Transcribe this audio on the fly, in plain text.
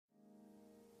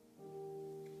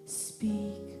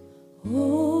Speak,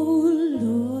 O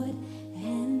Lord,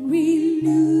 and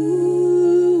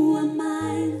renew our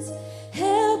minds.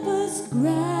 Help us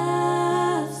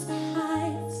grasp the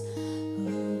heights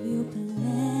of your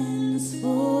plans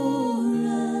for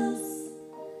us.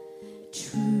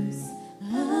 Truth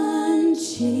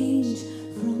unchanged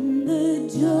from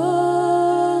the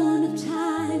dawn of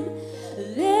time,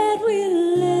 that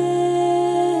will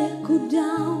echo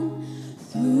down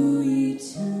through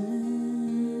eternity.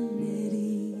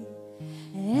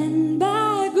 And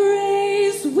by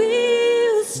grace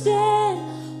we'll stand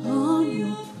on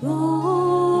your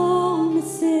promises,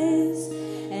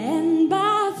 and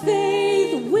by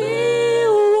faith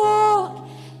we'll walk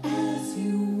as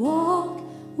you walk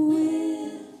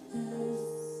with us.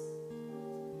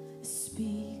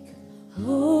 Speak,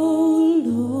 O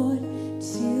Lord,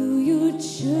 till your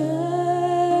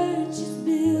church is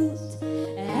built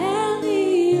and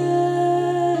the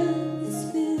earth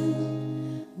is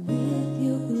filled with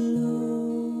your glory.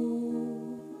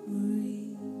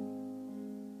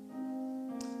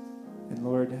 And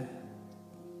Lord,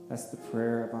 that's the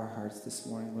prayer of our hearts this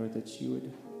morning, Lord, that you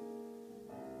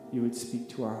would speak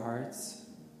to our hearts.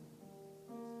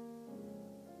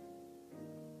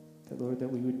 That, Lord, that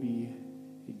we would be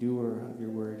a doer of your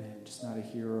word and just not a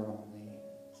hearer only.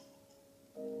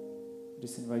 I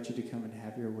just invite you to come and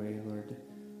have your way, Lord.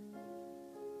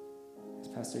 As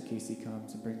Pastor Casey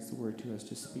comes and brings the word to us,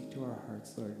 just speak to our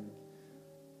hearts, Lord.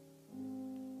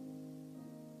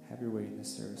 Have your way in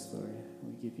this service, Lord.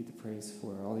 We give you the praise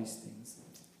for all these things.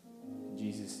 In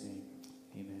Jesus' name,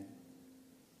 amen.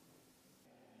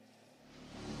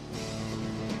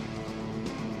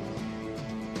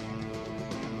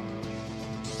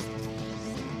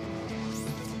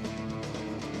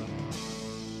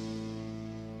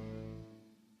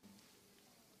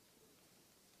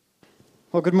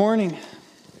 Well, good morning.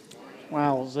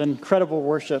 Wow, it was incredible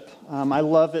worship. I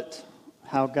love it,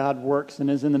 how God works and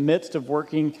is in the midst of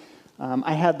working.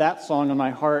 I had that song on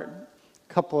my heart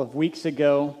a couple of weeks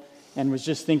ago and was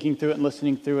just thinking through it and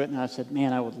listening through it, and I said,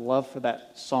 man, I would love for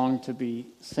that song to be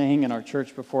sang in our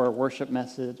church before a worship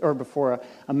message, or before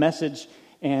a message.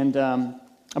 And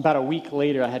about a week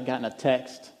later, I had gotten a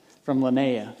text from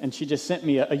Linnea, and she just sent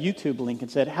me a YouTube link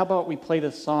and said, how about we play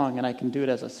this song and I can do it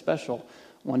as a special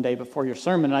one day before your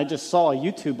sermon. And I just saw a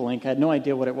YouTube link. I had no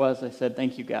idea what it was. I said,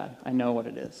 thank you, God. I know what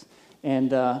it is.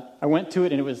 And I went to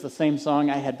it, and it was the same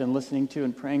song I had been listening to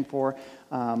and praying for.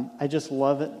 I just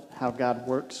love it, how God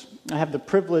works. I have the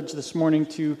privilege this morning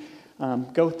to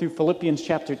go through Philippians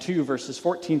chapter 2, verses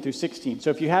 14 through 16.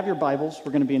 So if you have your Bibles,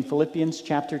 we're going to be in Philippians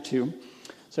chapter 2.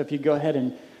 So if you go ahead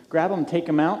and grab them, take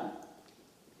them out.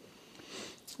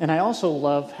 And I also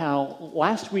love how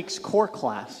last week's core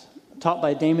class, taught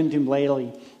by Damon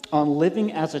Dumlaley, on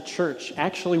living as a church,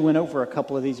 actually went over a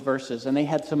couple of these verses, and they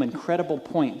had some incredible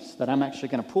points that I'm actually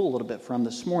going to pull a little bit from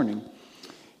this morning.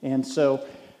 And so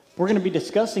we're going to be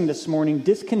discussing this morning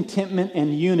discontentment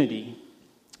and unity.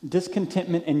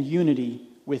 Discontentment and unity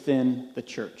within the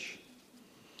church.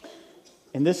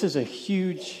 And this is a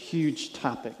huge, huge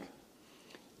topic.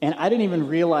 And I didn't even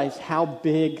realize how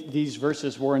big these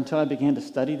verses were until I began to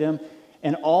study them.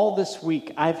 And all this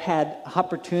week, I've had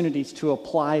opportunities to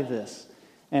apply this.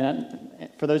 And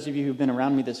for those of you who've been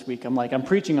around me this week, I'm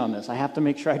preaching on this. I have to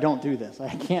make sure I don't do this.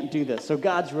 I can't do this. So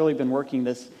God's really been working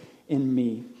this in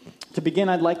me. To begin,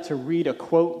 I'd like to read a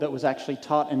quote that was actually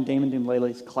taught in Damon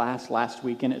Dumlaley's class last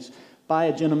week, and it's by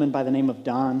a gentleman by the name of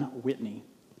Don Whitney.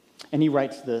 And he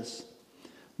writes this: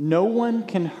 no one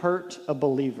can hurt a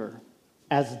believer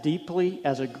as deeply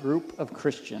as a group of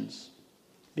Christians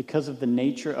because of the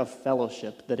nature of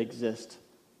fellowship that exists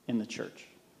in the church.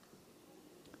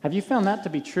 Have you found that to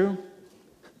be true?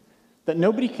 That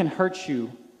nobody can hurt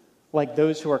you like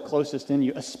those who are closest in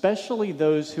you, especially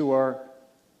those who are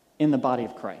in the body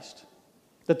of Christ.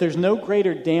 That there's no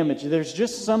greater damage. There's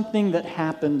just something that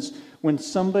happens when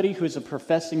somebody who is a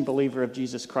professing believer of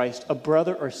Jesus Christ, a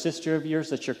brother or sister of yours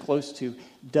that you're close to,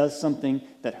 does something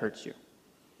that hurts you.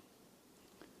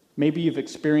 Maybe you've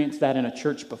experienced that in a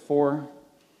church before.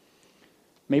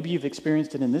 Maybe you've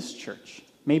experienced it in this church.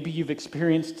 Maybe you've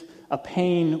experienced a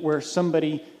pain where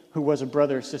somebody who was a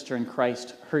brother or sister in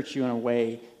Christ hurt you in a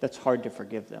way that's hard to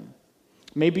forgive them.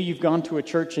 Maybe you've gone to a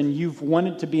church and you've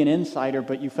wanted to be an insider,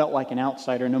 but you felt like an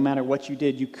outsider. No matter what you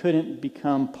did, you couldn't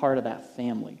become part of that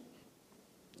family.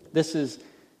 This is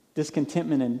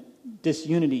discontentment and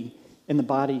disunity in the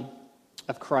body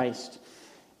of Christ.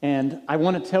 And I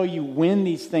want to tell you when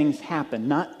these things happen,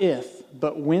 not if,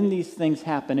 but when these things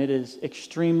happen, it is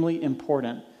extremely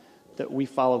important that we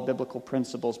follow biblical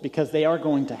principles because they are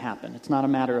going to happen. It's not a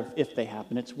matter of if they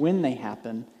happen, it's when they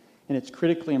happen, And it's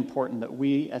critically important that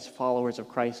we, as followers of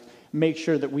Christ, make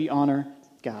sure that we honor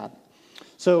God.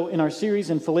 So in our series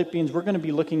in Philippians, we're going to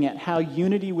be looking at how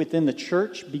unity within the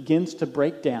church begins to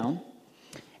break down,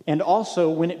 and also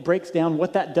when it breaks down,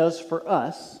 what that does for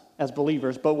us as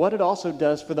believers, but what it also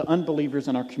does for the unbelievers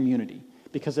in our community,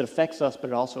 because it affects us, but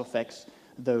it also affects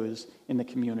those in the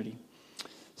community.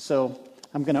 So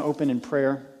I'm going to open in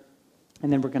prayer,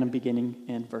 and then we're going to be beginning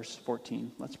in verse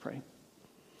 14. Let's pray.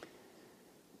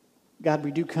 God,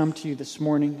 we do come to you this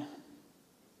morning.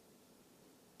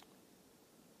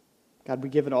 God, we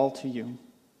give it all to you.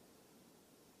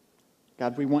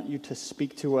 God, we want you to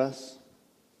speak to us.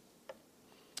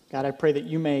 God, I pray that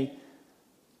you may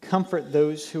comfort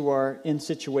those who are in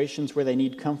situations where they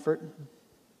need comfort.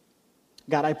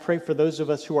 God, I pray for those of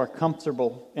us who are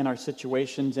comfortable in our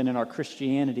situations and in our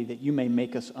Christianity, that you may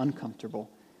make us uncomfortable.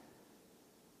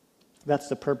 That's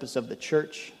the purpose of the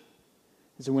church,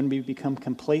 is that when we become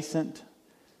complacent,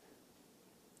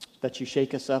 that you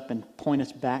shake us up and point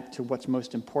us back to what's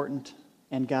most important.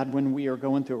 And God, when we are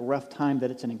going through a rough time,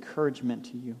 that it's an encouragement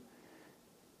to you.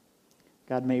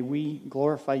 God, may we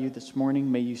glorify you this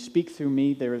morning. May you speak through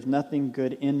me. There is nothing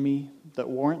good in me that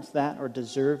warrants that or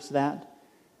deserves that.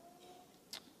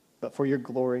 But for your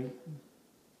glory,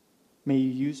 may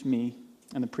you use me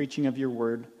in the preaching of your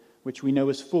word, which we know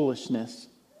is foolishness.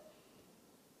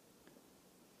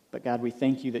 But God, we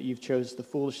thank you that you've chose the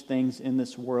foolish things in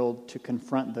this world to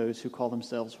confront those who call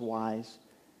themselves wise.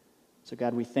 So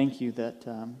God, we thank you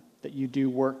that you do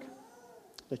work,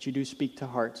 that you do speak to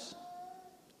hearts.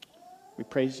 We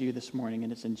praise you this morning,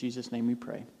 and it's in Jesus' name we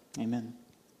pray. Amen.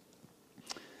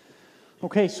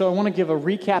 Okay, so I want to give a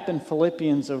recap in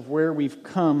Philippians of where we've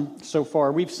come so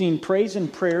far. We've seen praise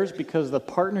and prayers because of the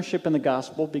partnership in the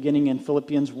gospel, beginning in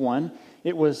Philippians 1.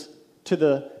 It was to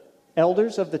the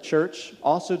elders of the church,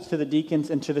 also to the deacons,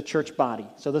 and to the church body.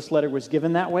 So this letter was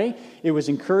given that way. It was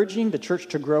encouraging the church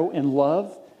to grow in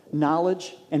love,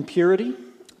 knowledge, and purity.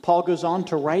 Paul goes on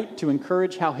to write to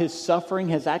encourage how his suffering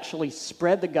has actually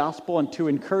spread the gospel, and to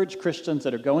encourage Christians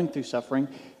that are going through suffering,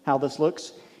 how this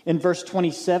looks. In verse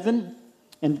 27,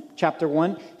 in chapter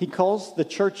 1, he calls the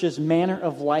church's manner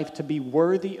of life to be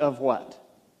worthy of what?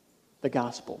 The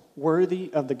gospel.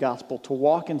 Worthy of the gospel, to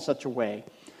walk in such a way.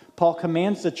 Paul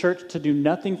commands the church to do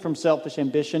nothing from selfish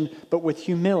ambition, but with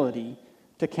humility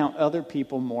to count other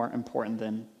people more important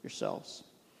than yourselves.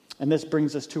 And this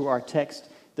brings us to our text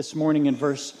this morning in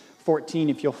verse 14,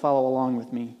 if you'll follow along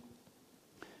with me.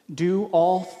 Do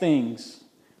all things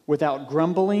without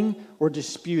grumbling or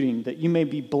disputing, that you may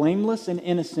be blameless and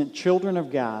innocent children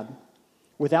of God,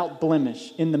 without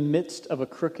blemish, in the midst of a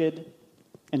crooked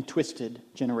and twisted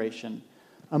generation,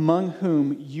 among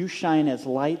whom you shine as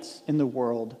lights in the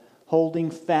world,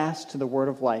 holding fast to the word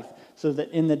of life, so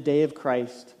that in the day of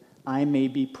Christ I may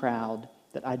be proud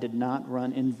that I did not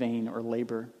run in vain or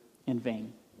labor in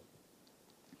vain.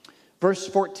 Verse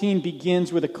 14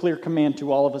 begins with a clear command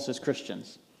to all of us as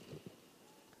Christians.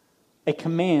 A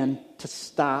command to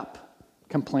stop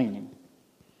complaining.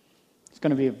 It's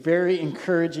going to be a very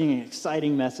encouraging and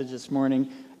exciting message this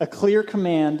morning. A clear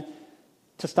command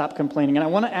to stop complaining. And I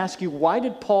want to ask you, why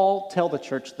did Paul tell the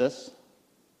church this?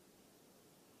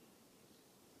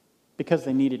 Because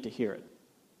they needed to hear it.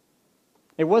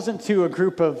 It wasn't to a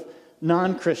group of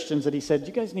non-Christians that he said,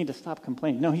 you guys need to stop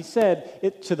complaining. No, he said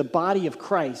it to the body of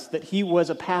Christ that he was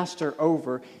a pastor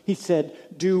over. He said,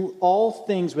 do all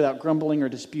things without grumbling or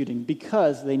disputing,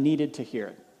 because they needed to hear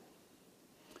it.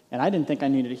 And I didn't think I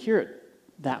needed to hear it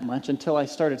that much until I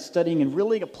started studying and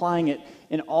really applying it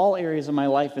in all areas of my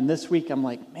life. And this week I'm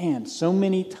like, man, so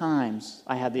many times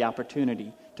I had the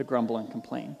opportunity to grumble and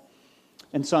complain.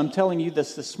 And so I'm telling you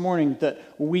this morning, that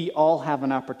we all have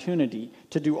an opportunity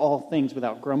to do all things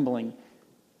without grumbling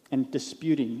and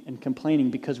disputing and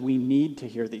complaining, because we need to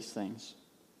hear these things.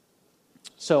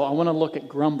 So I want to look at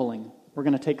grumbling. We're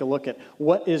going to take a look at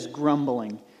what is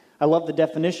grumbling. I love the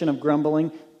definition of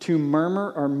grumbling: to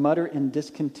murmur or mutter in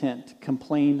discontent,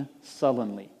 complain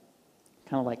sullenly,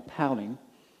 kind of like pouting.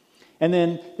 And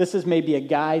then this is maybe a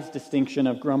guy's distinction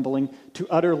of grumbling: to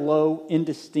utter low,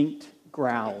 indistinct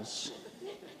growls.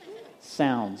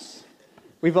 Sounds.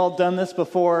 We've all done this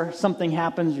before. Something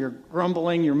happens, you're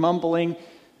grumbling, you're mumbling.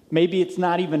 Maybe it's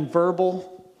not even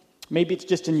verbal. Maybe it's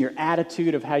just in your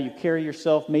attitude of how you carry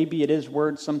yourself. Maybe it is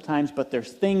words sometimes, but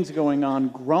there's things going on,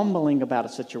 grumbling about a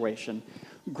situation.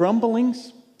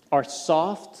 Grumblings are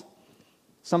soft,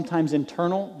 sometimes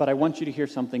internal, but I want you to hear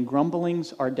something.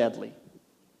 Grumblings are deadly.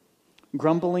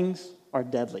 Grumblings are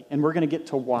deadly. And we're going to get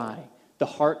to why, the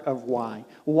heart of why.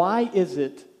 Why is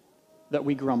it that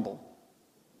we grumble?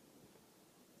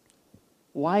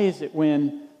 Why is it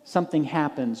when something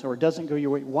happens or doesn't go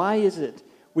your way, why is it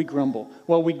we grumble?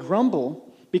 Well, we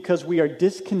grumble because we are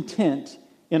discontent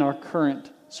in our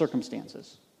current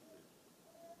circumstances.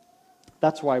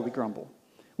 That's why we grumble.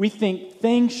 We think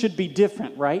things should be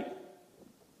different, right?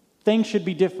 Things should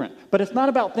be different. But it's not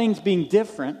about things being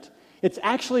different. It's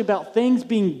actually about things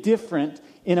being different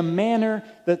in a manner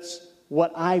that's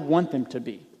what I want them to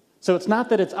be. So it's not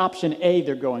that it's option A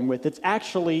they're going with. It's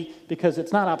actually, because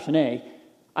it's not option A,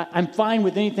 I'm fine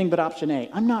with anything but option A.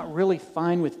 I'm not really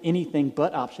fine with anything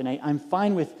but option A. I'm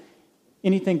fine with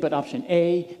anything but option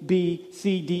A, B,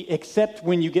 C, D, except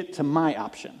when you get to my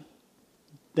option.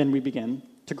 Then we begin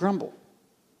to grumble.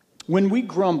 When we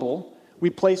grumble, we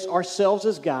place ourselves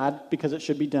as God because it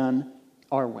should be done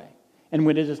our way. And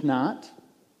when it is not,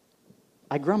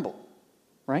 I grumble,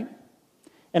 right?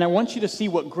 And I want you to see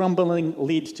what grumbling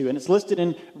leads to. And it's listed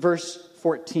in verse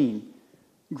 14.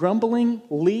 Grumbling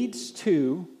leads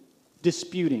to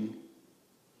disputing.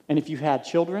 And if you've had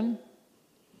children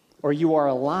or you are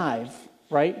alive,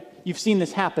 right, you've seen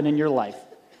this happen in your life.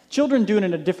 Children do it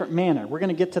in a different manner. We're going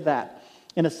to get to that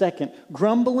in a second.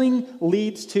 Grumbling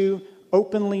leads to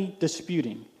openly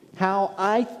disputing how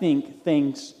I think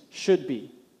things should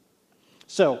be.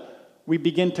 So we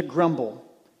begin to grumble.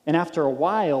 And after a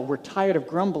while, we're tired of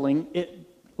grumbling. It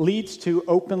leads to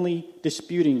openly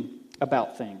disputing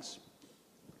about things.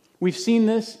 We've seen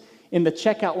this in the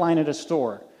checkout line at a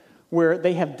store, where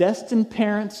they have destined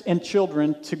parents and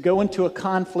children to go into a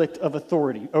conflict of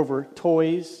authority over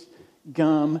toys,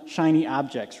 gum, shiny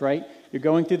objects, right? You're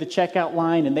going through the checkout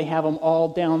line, and they have them all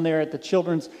down there at the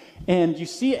children's, and you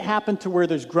see it happen to where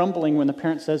there's grumbling when the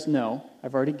parent says, no,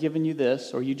 I've already given you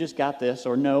this, or you just got this,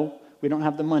 or no, we don't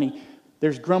have the money.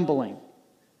 There's grumbling.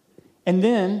 And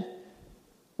then,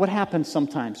 what happens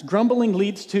sometimes? Grumbling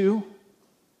leads to,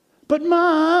 but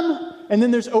Mom, and then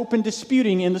there's open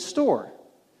disputing in the store.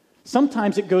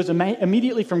 Sometimes it goes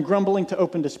immediately from grumbling to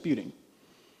open disputing.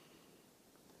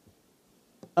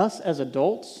 Us as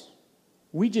adults,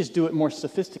 we just do it more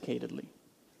sophisticatedly,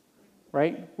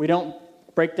 right? We don't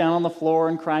break down on the floor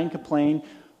and cry and complain.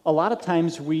 A lot of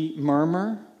times we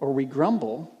murmur or we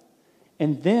grumble,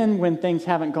 and then when things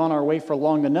haven't gone our way for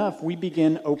long enough, we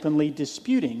begin openly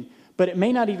disputing. But it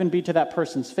may not even be to that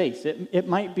person's face. It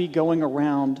might be going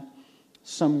around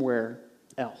somewhere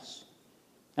else.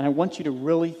 And I want you to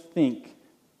really think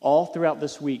all throughout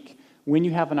this week, when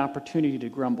you have an opportunity to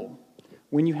grumble,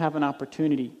 when you have an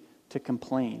opportunity to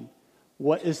complain,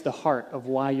 what is the heart of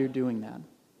why you're doing that?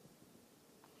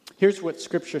 Here's what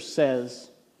Scripture says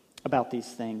about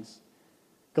these things.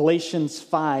 Galatians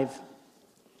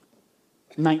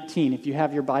 5:19. If you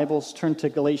have your Bibles, turn to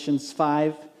Galatians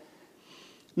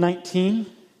 5:19.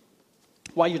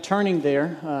 While you're turning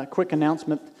there, a quick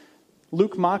announcement.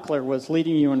 Luke Mockler was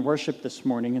leading you in worship this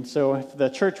morning, and so if the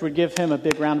church would give him a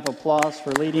big round of applause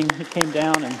for leading, he came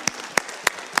down and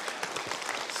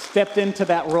stepped into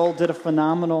that role, did a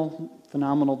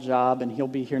phenomenal job, and he'll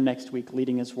be here next week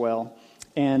leading as well.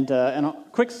 And a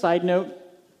quick side note,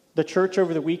 the church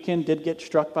over the weekend did get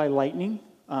struck by lightning.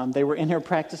 They were in here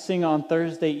practicing on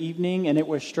Thursday evening, and it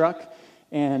was struck,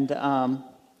 and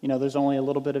there's only a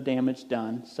little bit of damage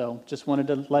done. So just wanted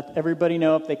to let everybody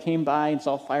know if they came by and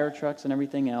saw fire trucks and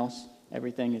everything else,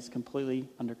 everything is completely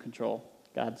under control.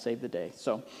 God save the day.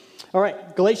 So, all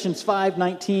right, Galatians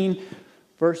 5:19,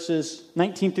 verses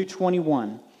 19 through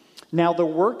 21. Now the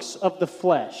works of the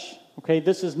flesh, okay,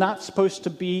 this is not supposed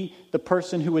to be the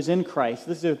person who is in Christ.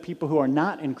 This is the people who are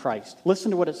not in Christ.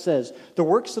 Listen to what it says. The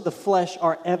works of the flesh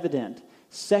are evident: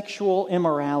 sexual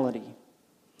immorality,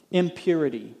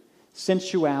 impurity,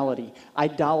 sensuality,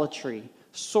 idolatry,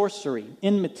 sorcery,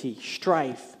 enmity,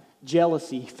 strife,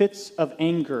 jealousy, fits of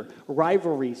anger,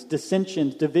 rivalries,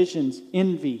 dissensions, divisions,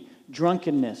 envy,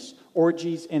 drunkenness,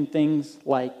 orgies, and things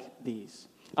like these.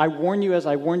 I warn you, as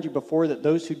I warned you before, that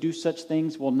those who do such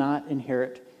things will not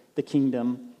inherit the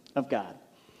kingdom of God.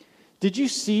 Did you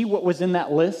see what was in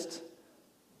that list?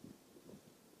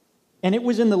 And it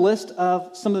was in the list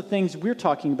of some of the things we're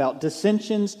talking about: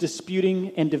 dissensions,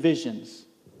 disputing, and divisions.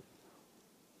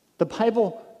 The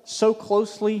Bible so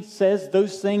closely says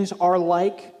those things are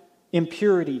like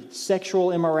impurity,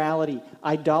 sexual immorality,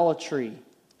 idolatry,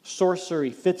 sorcery,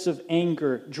 fits of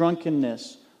anger,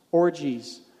 drunkenness,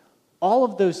 orgies. All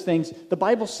of those things, the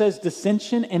Bible says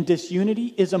dissension and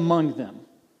disunity is among them.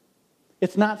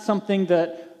 It's not something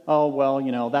that,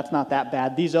 that's not that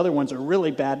bad. These other ones are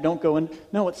really bad. Don't go in.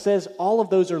 No, it says all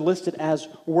of those are listed as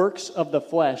works of the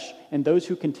flesh, and those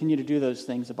who continue to do those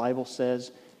things, the Bible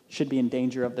says, should be in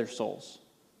danger of their souls,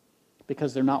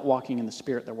 because they're not walking in the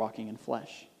Spirit, they're walking in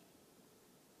flesh.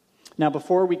 Now,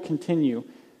 before we continue,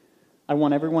 I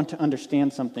want everyone to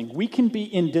understand something. We can be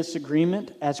in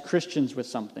disagreement as Christians with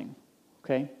something,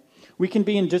 okay? We can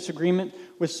be in disagreement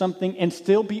with something and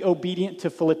still be obedient to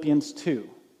Philippians 2.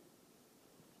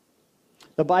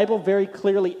 The Bible very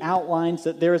clearly outlines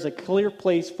that there is a clear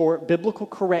place for biblical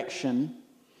correction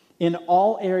in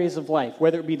all areas of life,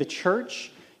 whether it be the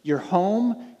church, your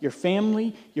home, your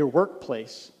family, your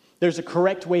workplace. There's a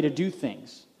correct way to do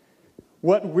things.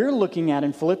 What we're looking at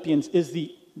in Philippians is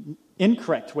the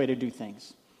incorrect way to do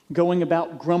things. Going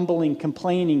about grumbling,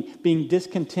 complaining, being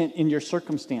discontent in your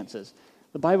circumstances.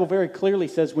 The Bible very clearly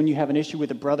says when you have an issue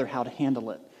with a brother, how to handle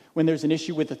it. When there's an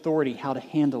issue with authority, how to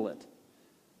handle it.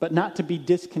 But not to be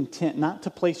discontent, not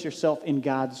to place yourself in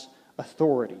God's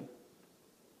authority.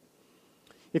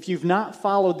 If you've not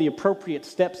followed the appropriate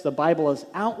steps the Bible has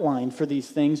outlined for these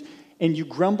things, and you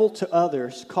grumble to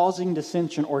others, causing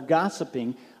dissension or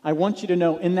gossiping, I want you to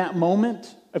know in that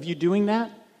moment of you doing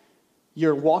that,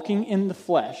 you're walking in the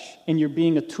flesh and you're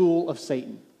being a tool of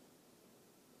Satan.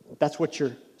 That's what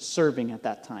you're serving at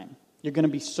that time. You're going to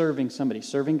be serving somebody,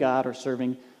 serving God or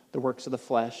serving the works of the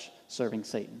flesh, serving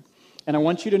Satan. And I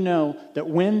want you to know that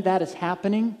when that is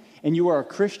happening and you are a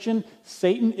Christian,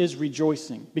 Satan is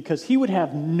rejoicing because he would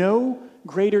have no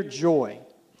greater joy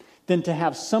than to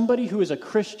have somebody who is a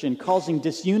Christian causing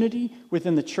disunity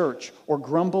within the church or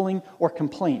grumbling or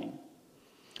complaining.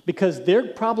 Because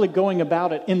they're probably going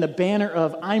about it in the banner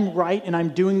of, I'm right and I'm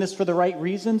doing this for the right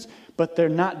reasons, but they're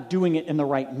not doing it in the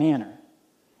right manner.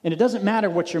 And it doesn't matter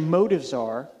what your motives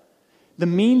are, the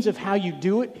means of how you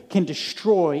do it can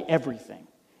destroy everything.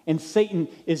 And Satan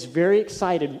is very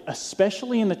excited,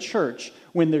 especially in the church,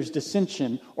 when there's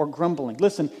dissension or grumbling.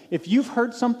 Listen, if you've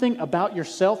heard something about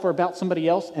yourself or about somebody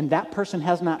else and that person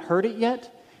has not heard it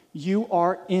yet, you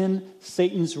are in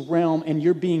Satan's realm and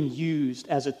you're being used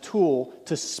as a tool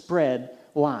to spread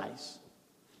lies.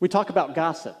 We talk about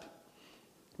gossip,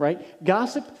 right?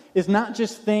 Gossip is not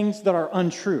just things that are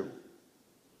untrue.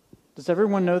 Does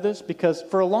everyone know this? Because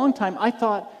for a long time I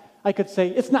thought I could say,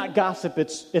 it's not gossip,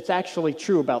 it's actually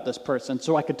true about this person,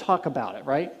 so I could talk about it,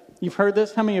 right? You've heard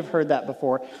this? How many have heard that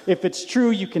before? If it's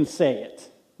true, you can say it,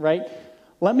 right?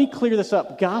 Let me clear this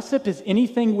up. Gossip is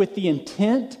anything with the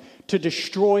intent to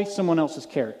destroy someone else's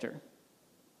character.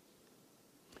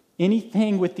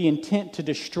 Anything with the intent to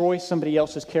destroy somebody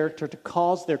else's character, to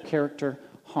cause their character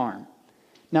harm.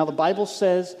 Now, the Bible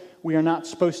says we are not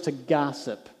supposed to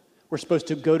gossip. We're supposed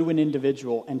to go to an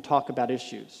individual and talk about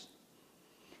issues.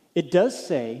 It does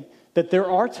say that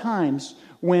there are times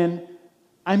when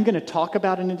I'm going to talk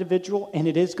about an individual and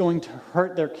it is going to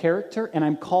hurt their character and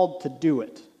I'm called to do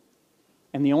it.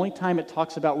 And the only time it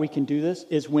talks about we can do this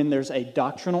is when there's a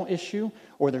doctrinal issue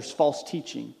or there's false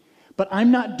teaching. But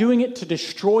I'm not doing it to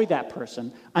destroy that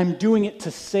person. I'm doing it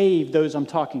to save those I'm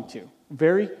talking to.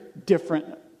 Very different.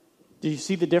 Do you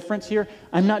see the difference here?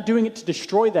 I'm not doing it to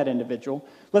destroy that individual.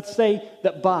 Let's say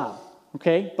that Bob,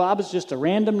 okay? Bob is just a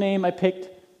random name I picked.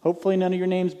 Hopefully none of your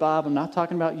name's Bob. I'm not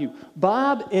talking about you.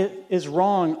 Bob is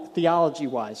wrong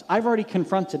theology-wise. I've already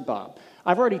confronted Bob.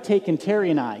 I've already taken Terry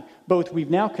and I. Both we've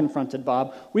now confronted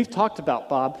Bob. We've talked about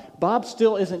Bob. Bob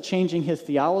still isn't changing his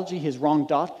theology, his wrong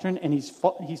doctrine, and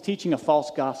he's teaching a false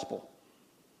gospel.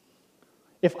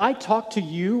 If I talk to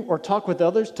you or talk with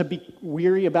others to be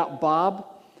weary about Bob,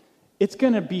 it's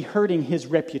going to be hurting his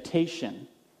reputation.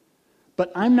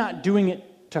 But I'm not doing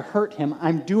it to hurt him.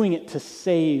 I'm doing it to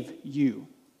save you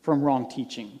from wrong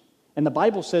teaching. And the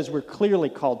Bible says we're clearly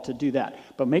called to do that.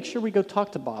 But make sure we go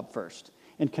talk to Bob first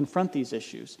and confront these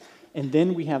issues. And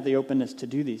then we have the openness to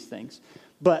do these things.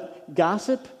 But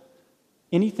gossip,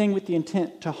 anything with the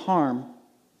intent to harm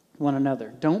one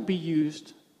another. Don't be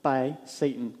used by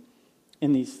Satan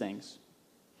in these things.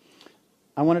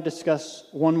 I want to discuss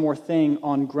one more thing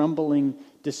on grumbling,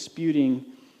 disputing,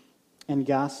 and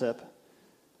gossip.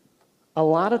 A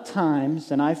lot of times,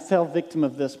 and I fell victim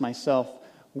of this myself,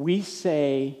 we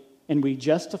say, and we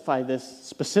justify this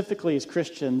specifically as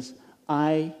Christians,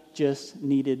 I just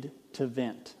needed to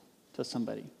vent to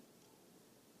somebody.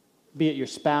 Be it your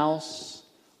spouse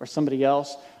or somebody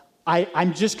else.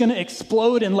 I'm just going to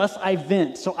explode unless I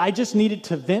vent. So I just needed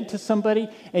to vent to somebody,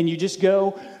 and you just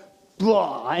go,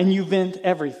 blah, and you vent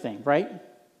everything, right?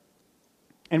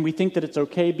 And we think that it's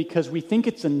okay because we think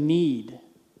it's a need.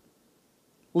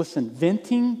 Listen,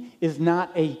 venting is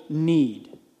not a need.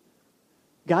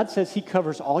 God says he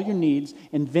covers all your needs,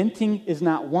 and venting is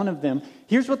not one of them.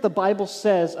 Here's what the Bible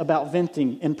says about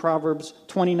venting in Proverbs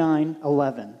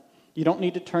 29:11. You don't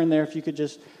need to turn there if you could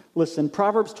just listen.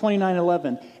 Proverbs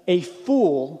 29:11. A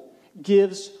fool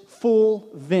gives full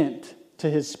vent to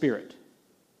his spirit.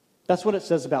 That's what it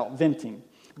says about venting.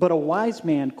 But a wise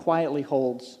man quietly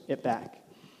holds it back.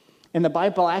 And the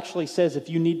Bible actually says if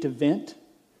you need to vent,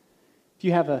 if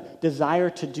you have a desire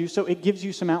to do so, it gives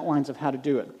you some outlines of how to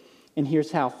do it. And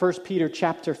here's how. 1 Peter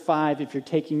chapter 5, if you're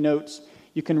taking notes,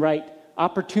 you can write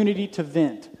opportunity to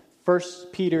vent. 1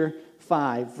 Peter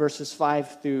 5, verses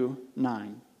 5 through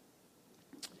 9.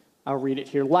 I'll read it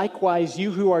here. Likewise,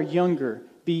 you who are younger,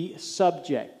 be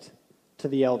subject to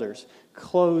the elders.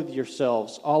 Clothe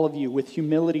yourselves, all of you, with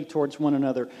humility towards one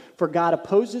another. For God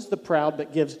opposes the proud,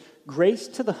 but gives grace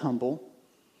to the humble.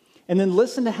 And then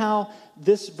listen to how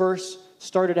this verse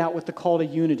started out with the call to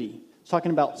unity. It's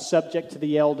talking about subject to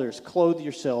the elders, clothe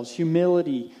yourselves,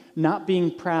 humility, not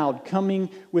being proud, coming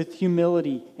with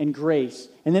humility and grace.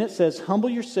 And then it says, humble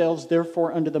yourselves,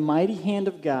 therefore, under the mighty hand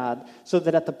of God, so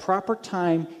that at the proper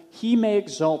time he may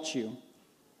exalt you.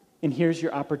 And here's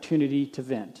your opportunity to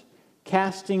vent.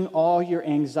 Casting all your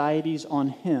anxieties on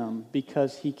him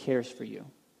because he cares for you.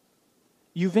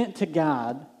 You vent to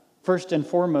God, first and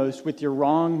foremost, with your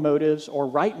wrong motives or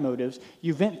right motives.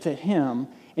 You vent to him,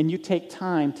 and you take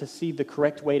time to see the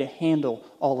correct way to handle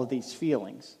all of these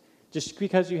feelings. Just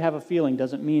because you have a feeling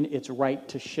doesn't mean it's right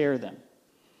to share them.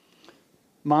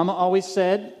 Mama always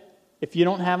said, if you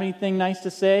don't have anything nice to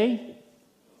say,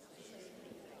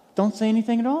 don't say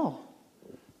anything at all.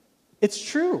 It's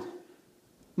true.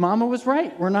 Mama was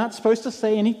right. We're not supposed to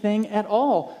say anything at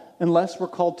all unless we're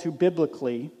called to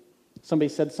biblically. Somebody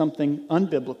said something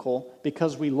unbiblical.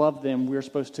 Because we love them, we're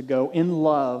supposed to go in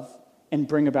love and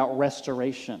bring about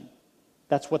restoration.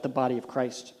 That's what the body of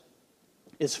Christ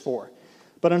is for.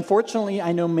 But unfortunately,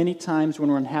 I know many times when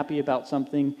we're unhappy about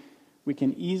something, we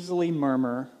can easily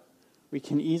murmur, we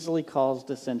can easily cause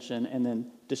dissension and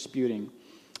then disputing.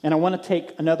 And I want to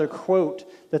take another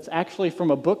quote that's actually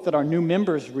from a book that our new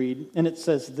members read, and it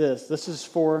says this. This is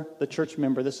for the church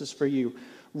member. This is for you.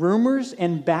 Rumors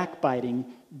and backbiting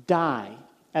die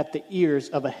at the ears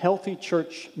of a healthy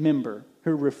church member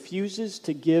who refuses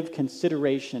to give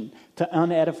consideration to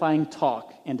unedifying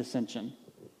talk and dissension.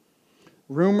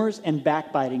 Rumors and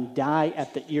backbiting die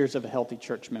at the ears of a healthy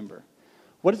church member.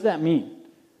 What does that mean?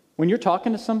 When you're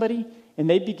talking to somebody and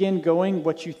they begin going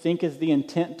what you think is the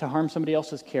intent to harm somebody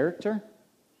else's character,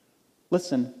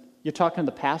 listen, you're talking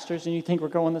to the pastors and you think we're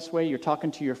going this way, you're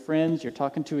talking to your friends, you're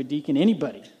talking to a deacon,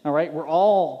 anybody, all right? We're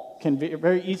all can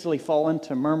very easily fall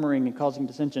into murmuring and causing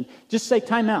dissension. Just say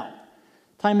time out.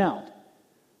 Time out.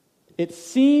 It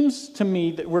seems to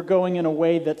me that we're going in a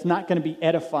way that's not going to be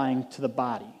edifying to the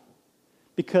body.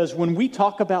 Because when we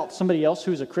talk about somebody else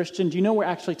who's a Christian, do you know we're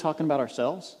actually talking about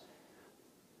ourselves?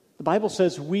 The Bible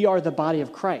says we are the body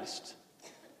of Christ.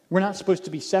 We're not supposed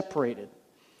to be separated.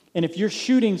 And if you're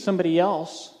shooting somebody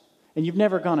else and you've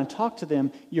never gone and talked to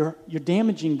them, you're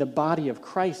damaging the body of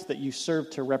Christ that you serve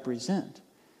to represent.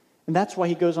 And that's why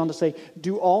he goes on to say,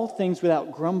 do all things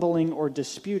without grumbling or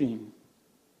disputing.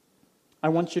 I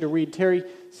want you to read, Terry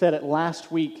said it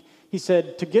last week. He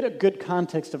said, to get a good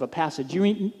context of a passage, you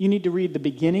need to read the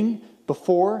beginning,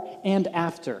 before, and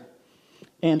after.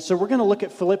 And so we're going to look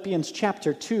at Philippians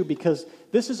chapter 2 because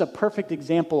this is a perfect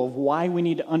example of why we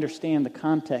need to understand the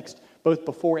context both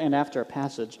before and after a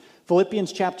passage.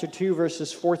 Philippians chapter 2,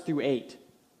 verses 4 through 8.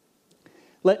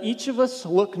 Let each of us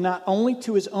look not only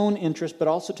to his own interest, but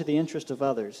also to the interest of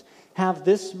others. Have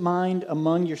this mind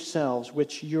among yourselves,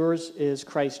 which yours is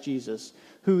Christ Jesus,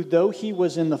 who, though he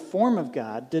was in the form of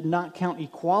God, did not count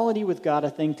equality with God a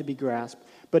thing to be grasped,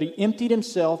 but he emptied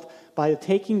himself by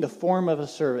taking the form of a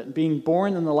servant. Being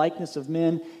born in the likeness of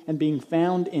men and being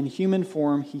found in human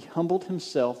form, he humbled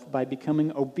himself by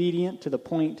becoming obedient to the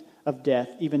point of death,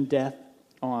 even death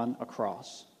on a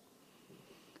cross.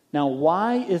 Now,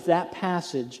 why is that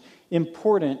passage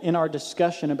important in our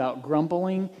discussion about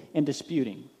grumbling and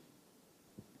disputing?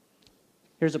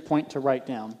 Here's a point to write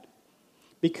down.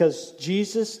 Because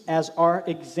Jesus, as our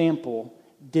example,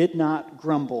 did not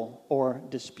grumble or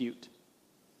dispute.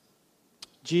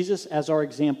 Jesus, as our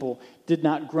example, did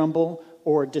not grumble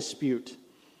or dispute.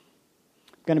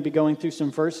 I'm going to be going through some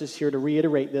verses here to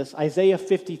reiterate this. Isaiah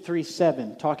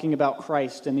 53:7, talking about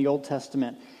Christ in the Old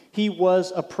Testament. He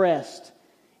was oppressed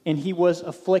and he was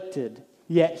afflicted,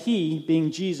 yet he,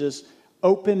 being Jesus,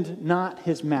 opened not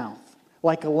his mouth.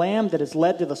 Like a lamb that is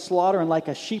led to the slaughter, and like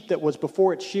a sheep that was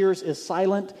before its shears is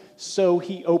silent, so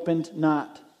he opened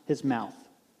not his mouth.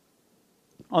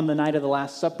 On the night of the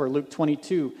Last Supper, Luke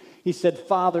 22, he said,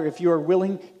 Father, if you are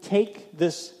willing, take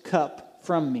this cup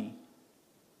from me.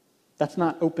 That's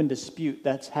not open dispute.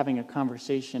 That's having a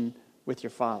conversation with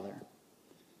your Father.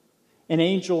 An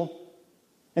angel,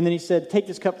 and then he said, take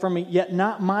this cup from me, yet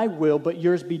not my will, but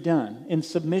yours be done, in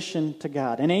submission to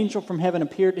God. An angel from heaven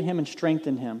appeared to him and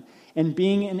strengthened him. And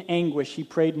being in anguish, he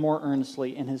prayed more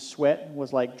earnestly, and his sweat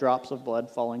was like drops of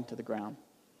blood falling to the ground.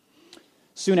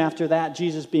 Soon after that,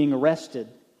 Jesus being arrested,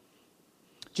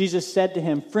 Jesus said to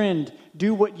him, "Friend,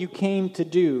 do what you came to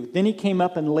do." Then he came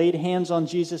up and laid hands on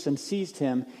Jesus and seized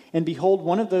him. And behold,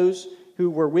 one of those who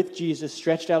were with Jesus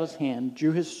stretched out his hand,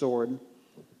 drew his sword,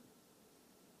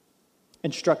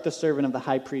 and struck the servant of the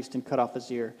high priest and cut off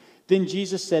his ear. Then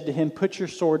Jesus said to him, "Put your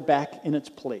sword back in its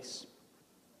place.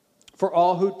 For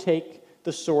all who take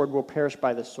the sword will perish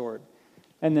by the sword."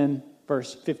 And then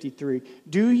verse 53,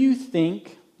 "Do you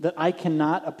think that I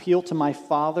cannot appeal to my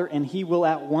Father, and he will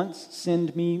at once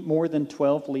send me more than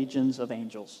 12 legions of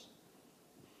angels?"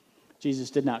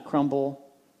 Jesus did not grumble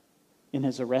in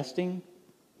his arresting.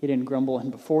 He didn't grumble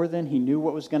before then. He knew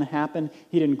what was going to happen.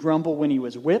 He didn't grumble when he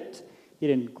was whipped. He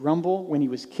didn't grumble when he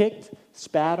was kicked,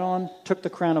 spat on, took the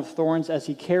crown of thorns as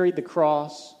he carried the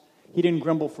cross. He didn't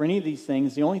grumble for any of these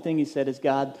things. The only thing he said is,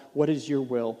 "God, what is your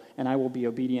will? And I will be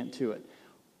obedient to it."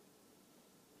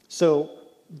 So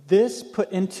this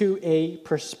put into a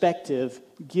perspective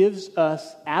gives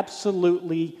us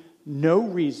absolutely no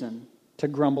reason to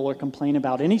grumble or complain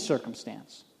about any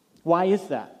circumstance. Why is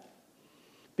that?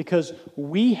 Because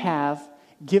we have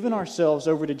given ourselves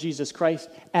over to Jesus Christ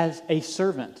as a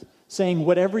servant, saying,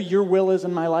 "Whatever your will is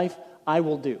in my life, I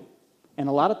will do." And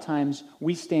a lot of times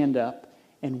we stand up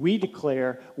and we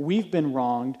declare we've been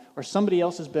wronged or somebody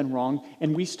else has been wronged,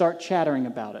 and we start chattering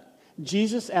about it.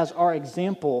 Jesus, as our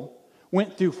example,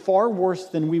 went through far worse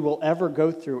than we will ever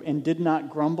go through and did not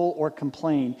grumble or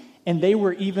complain. And they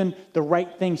were even the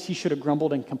right things he should have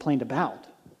grumbled and complained about,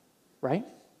 right?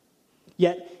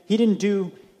 Yet he didn't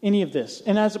do any of this.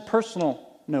 And as a personal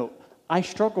note, I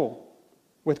struggle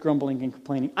with grumbling and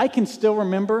complaining. I can still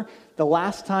remember the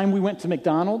last time we went to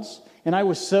McDonald's, and I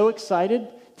was so excited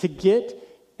to get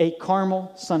a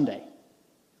caramel sundae.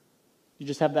 You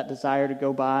just have that desire to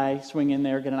go by, swing in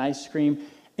there, get an ice cream.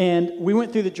 And we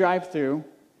went through the drive-thru,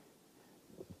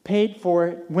 paid for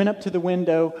it, went up to the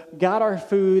window, got our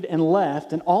food, and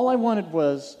left. And all I wanted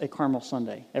was a caramel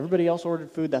sundae. Everybody else ordered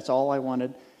food. That's all I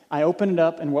wanted. I opened it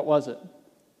up, and what was it?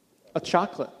 A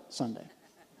chocolate sundae,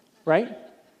 right?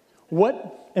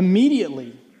 What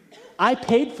immediately? I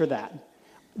paid for that.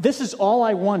 This is all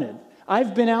I wanted.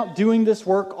 I've been out doing this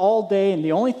work all day, and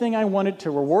the only thing I wanted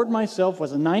to reward myself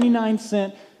was a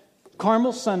 99-cent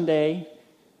caramel sundae.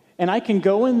 And I can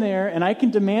go in there and I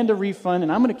can demand a refund,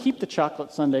 and I'm going to keep the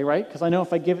chocolate sundae, right? Because I know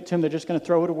if I give it to them, they're just going to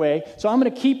throw it away. So I'm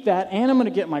going to keep that, and I'm going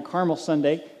to get my caramel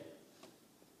sundae.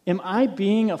 Am I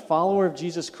being a follower of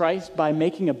Jesus Christ by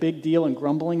making a big deal and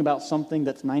grumbling about something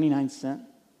that's 99 cents?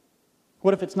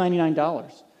 What if it's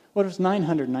 $99? What if it's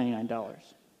 $999?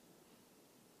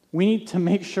 We need to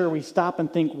make sure we stop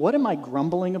and think, what am I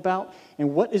grumbling about?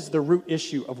 And what is the root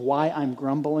issue of why I'm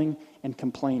grumbling and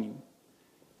complaining?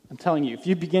 I'm telling you, if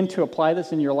you begin to apply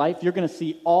this in your life, you're going to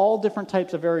see all different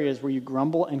types of areas where you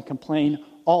grumble and complain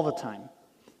all the time.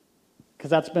 Because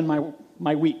that's been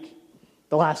my week,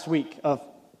 the last week of,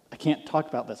 I can't talk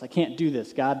about this. I can't do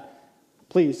this. God,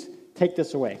 please take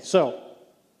this away. So,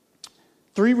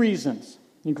 3 reasons.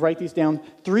 You can write these down.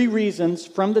 3 reasons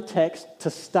from the text to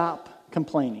stop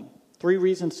complaining. 3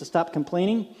 reasons to stop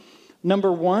complaining.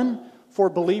 Number 1, for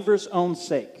believers' own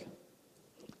sake.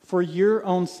 For your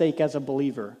own sake as a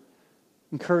believer.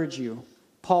 Encourage you.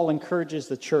 Paul encourages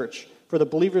the church for the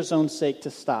believer's own sake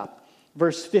to stop.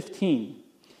 Verse 15,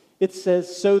 it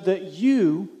says, "So that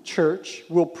you, church,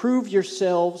 will prove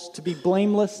yourselves to be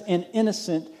blameless and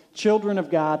innocent, children of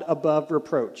God above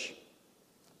reproach."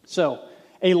 So,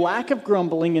 a lack of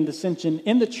grumbling and dissension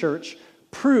in the church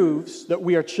proves that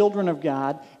we are children of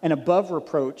God and above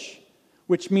reproach,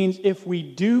 which means if we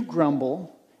do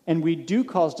grumble and we do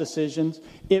cause decisions,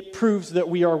 it proves that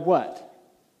we are what?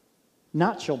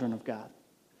 Not children of God,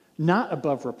 not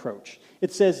above reproach.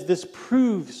 It says this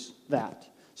proves that.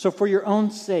 So for your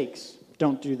own sakes,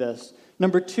 don't do this.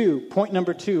 Point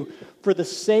number 2, for the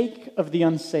sake of the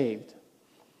unsaved.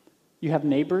 You have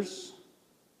neighbors,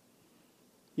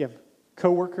 you have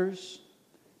coworkers,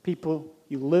 people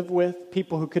you live with,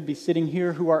 people who could be sitting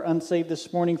here who are unsaved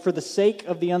this morning. For the sake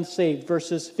of the unsaved,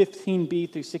 verses 15b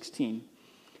through 16.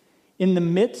 In the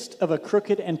midst of a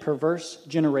crooked and perverse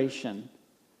generation,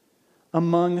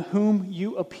 among whom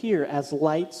you appear as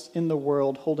lights in the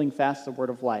world, holding fast the word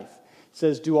of life. It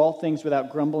says, do all things without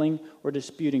grumbling or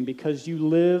disputing, because you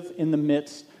live in the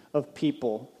midst of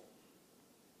people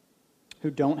who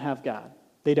don't have God.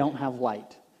 They don't have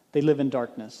light. They live in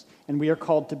darkness, and we are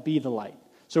called to be the light.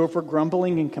 So if we're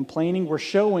grumbling and complaining, we're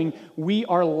showing we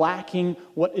are lacking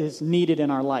what is needed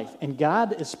in our life. And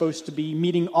God is supposed to be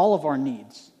meeting all of our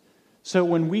needs. So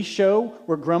when we show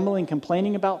we're grumbling,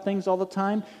 complaining about things all the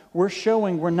time, we're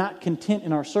showing we're not content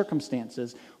in our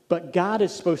circumstances, but God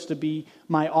is supposed to be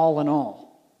my all in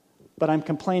all. But I'm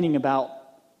complaining about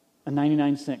a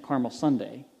 99-cent caramel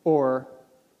sundae, or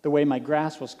the way my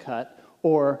grass was cut,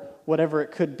 or whatever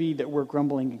it could be that we're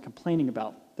grumbling and complaining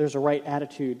about. There's a right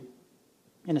attitude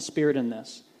and a spirit in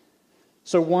this.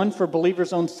 So 1, for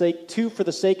believers' own sake. 2, for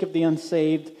the sake of the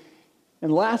unsaved.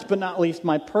 And last but not least,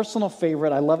 my personal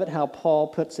favorite, I love it how Paul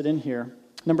puts it in here.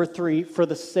 Number 3, for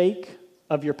the sake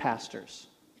of your pastors.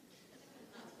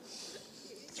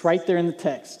 It's right there in the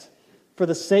text. For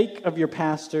the sake of your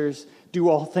pastors, do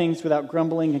all things without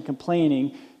grumbling and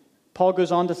complaining. Paul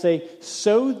goes on to say,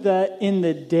 so that in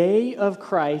the day of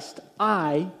Christ,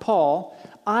 Paul,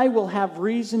 I will have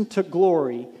reason to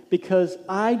glory, because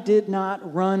I did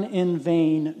not run in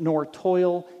vain nor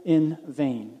toil in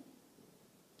vain.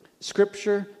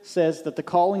 Scripture says that the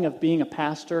calling of being a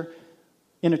pastor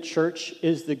in a church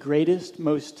is the greatest,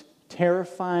 most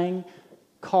terrifying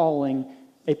calling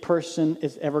a person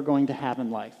is ever going to have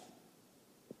in life.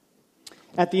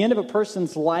 At the end of a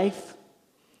person's life,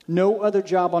 no other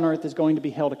job on earth is going to be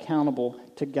held accountable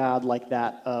to God like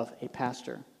that of a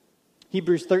pastor.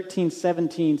 Hebrews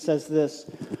 13:17 says this,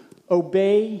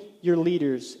 obey your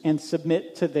leaders and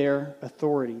submit to their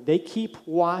authority. They keep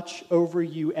watch over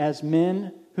you as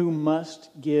men who must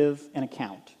give an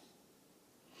account.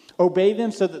 Obey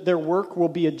them so that their work will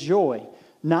be a joy,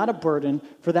 not a burden,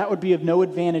 for that would be of no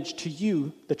advantage to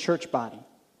you, the church body.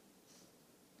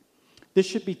 This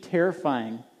should be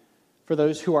terrifying for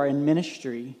those who are in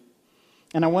ministry.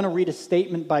 And I want to read a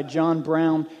statement by John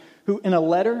Brown, who in a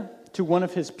letter to one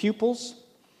of his pupils,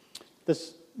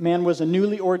 this man was a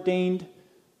newly ordained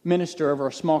minister over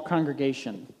a small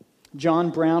congregation. John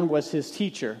Brown was his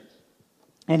teacher,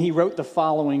 and he wrote the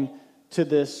following to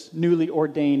this newly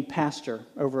ordained pastor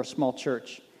over a small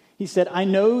church. He said, I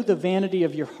know the vanity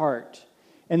of your heart,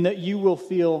 and that you will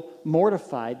feel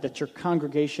mortified that your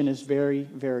congregation is very,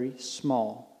 very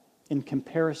small in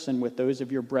comparison with those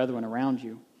of your brethren around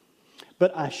you.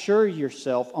 But assure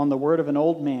yourself on the word of an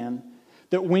old man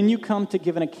that when you come to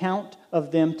give an account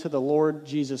of them to the Lord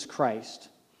Jesus Christ,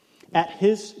 at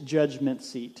his judgment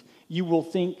seat, you will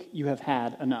think you have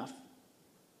had enough.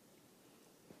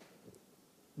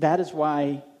 That is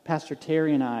why Pastor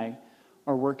Terry and I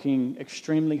are working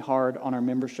extremely hard on our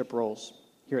membership roles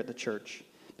here at the church,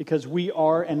 because we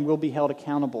are and will be held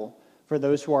accountable for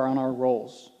those who are on our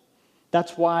roles.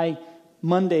 That's why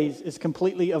Mondays is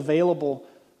completely available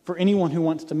for anyone who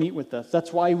wants to meet with us.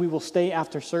 That's why we will stay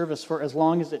after service for as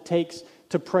long as it takes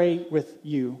to pray with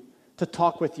you, to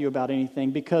talk with you about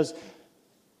anything, because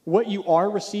what you are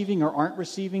receiving or aren't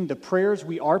receiving, the prayers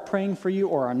we are praying for you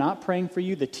or are not praying for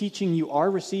you, the teaching you are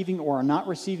receiving or are not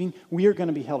receiving, we are going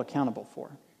to be held accountable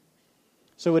for.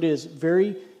 So it is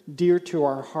very dear to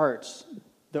our hearts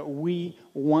that we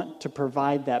want to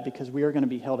provide that, because we are going to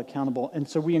be held accountable. And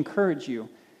so we encourage you,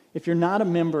 if you're not a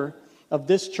member of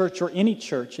this church or any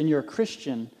church and you're a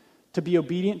Christian, to be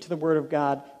obedient to the Word of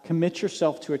God, commit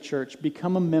yourself to a church,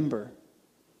 become a member,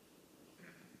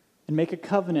 and make a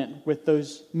covenant with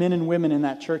those men and women in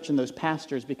that church and those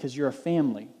pastors, because you're a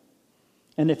family.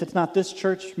 And if it's not this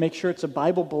church, make sure it's a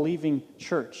Bible-believing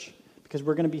church, because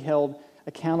we're going to be held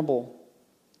accountable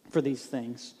for these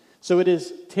things. So it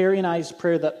is Terry and I's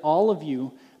prayer that all of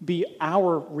you be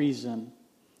our reason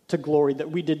to glory,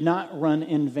 that we did not run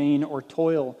in vain or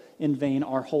toil in vain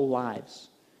our whole lives.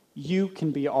 You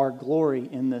can be our glory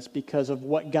in this because of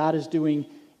what God is doing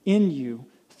in you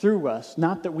through us,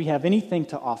 not that we have anything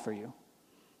to offer you,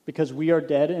 because we are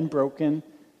dead and broken,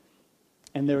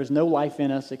 and there is no life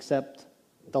in us except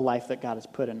the life that God has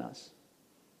put in us.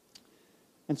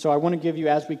 And so I want to give you,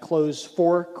 as we close,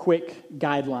 4 quick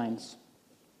guidelines.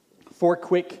 4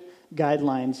 quick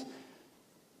guidelines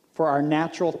for our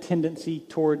natural tendency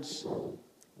towards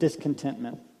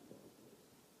discontentment.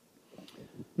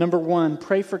 Number 1,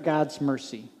 pray for God's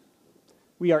mercy.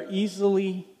 We are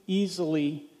easily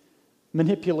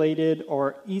manipulated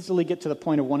or easily get to the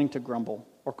point of wanting to grumble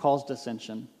or cause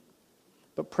dissension.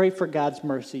 But pray for God's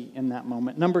mercy in that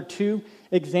moment. Number 2,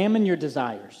 examine your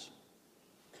desires.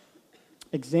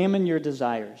 Examine your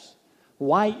desires.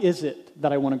 Why is it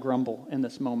that I want to grumble in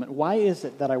this moment? Why is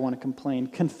it that I want to complain?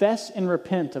 Confess and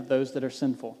repent of those that are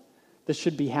sinful. This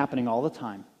should be happening all the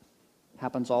time. It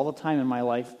happens all the time in my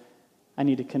life. I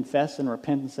need to confess and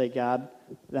repent and say, God,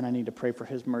 then I need to pray for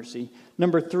His mercy.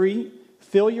 Number 3,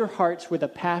 fill your hearts with a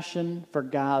passion for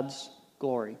God's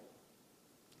glory.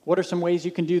 What are some ways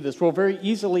you can do this? Well, very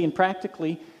easily and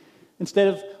practically, instead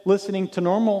of listening to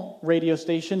normal radio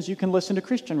stations, you can listen to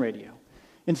Christian radio.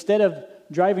 Instead of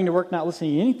driving to work not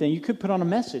listening to anything, you could put on a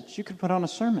message. You could put on a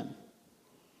sermon.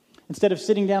 Instead of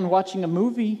sitting down and watching a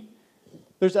movie,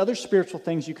 there's other spiritual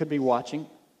things you could be watching.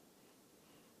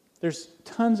 There's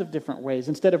tons of different ways.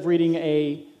 Instead of reading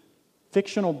a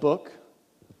fictional book,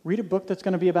 read a book that's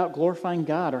going to be about glorifying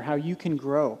God or how you can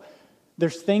grow.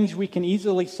 There's things we can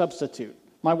easily substitute.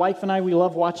 My wife and I, we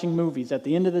love watching movies. At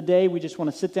the end of the day, we just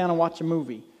want to sit down and watch a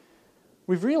movie.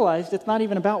 We've realized it's not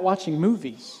even about watching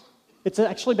movies. It's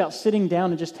actually about sitting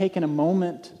down and just taking a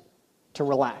moment to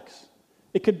relax.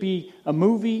 It could be a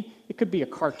movie. It could be a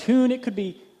cartoon. It could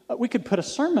be, we could put a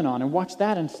sermon on and watch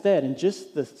that instead, and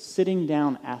just the sitting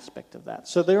down aspect of that.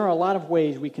 So there are a lot of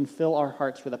ways we can fill our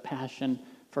hearts with a passion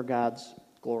for God's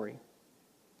glory.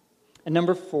 And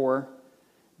number 4,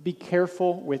 be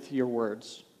careful with your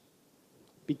words.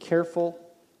 Be careful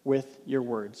with your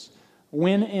words.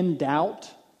 When in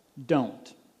doubt,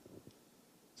 don't.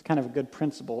 It's kind of a good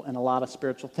principle in a lot of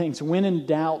spiritual things. When in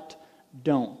doubt,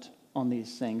 don't on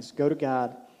these things. Go to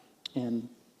God in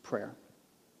prayer.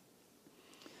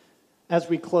 As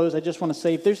we close, I just want to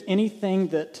say, if there's anything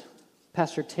that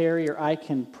Pastor Terry or I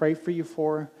can pray for you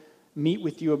for, meet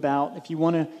with you about, if you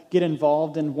want to get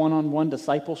involved in one-on-one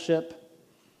discipleship,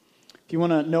 if you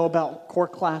want to know about core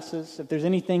classes, if there's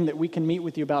anything that we can meet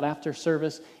with you about after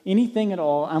service, anything at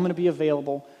all, I'm going to be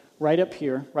available right up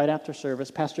here, right after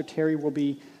service. Pastor Terry will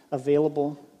be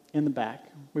available in the back.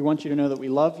 We want you to know that we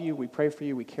love you, we pray for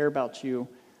you, we care about you,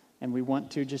 and we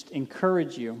want to just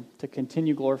encourage you to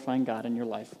continue glorifying God in your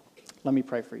life. Let me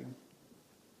pray for you.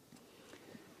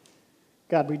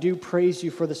 God, we do praise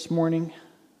you for this morning.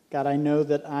 God, I know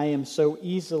that I am so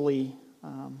easily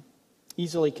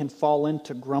can fall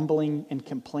into grumbling and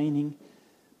complaining.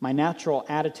 My natural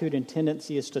attitude and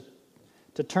tendency is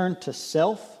to turn to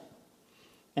self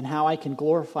and how I can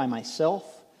glorify myself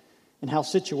and how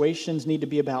situations need to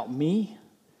be about me.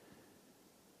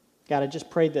 God, I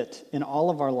just pray that in all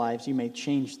of our lives you may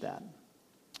change that.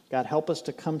 God, help us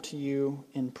to come to you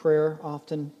in prayer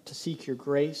often, to seek your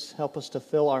grace. Help us to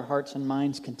fill our hearts and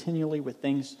minds continually with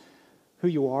things, who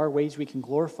you are, ways we can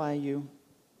glorify you.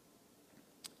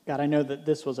 God, I know that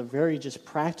this was a very just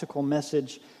practical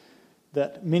message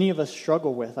that many of us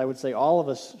struggle with. I would say all of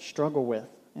us struggle with.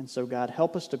 And so, God,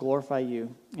 help us to glorify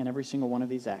you in every single one of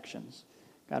these actions.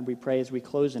 God, we pray as we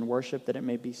close in worship that it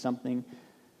may be something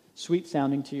sweet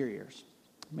sounding to your ears.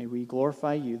 May we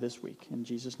glorify you this week. In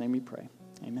Jesus' name we pray.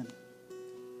 Amen.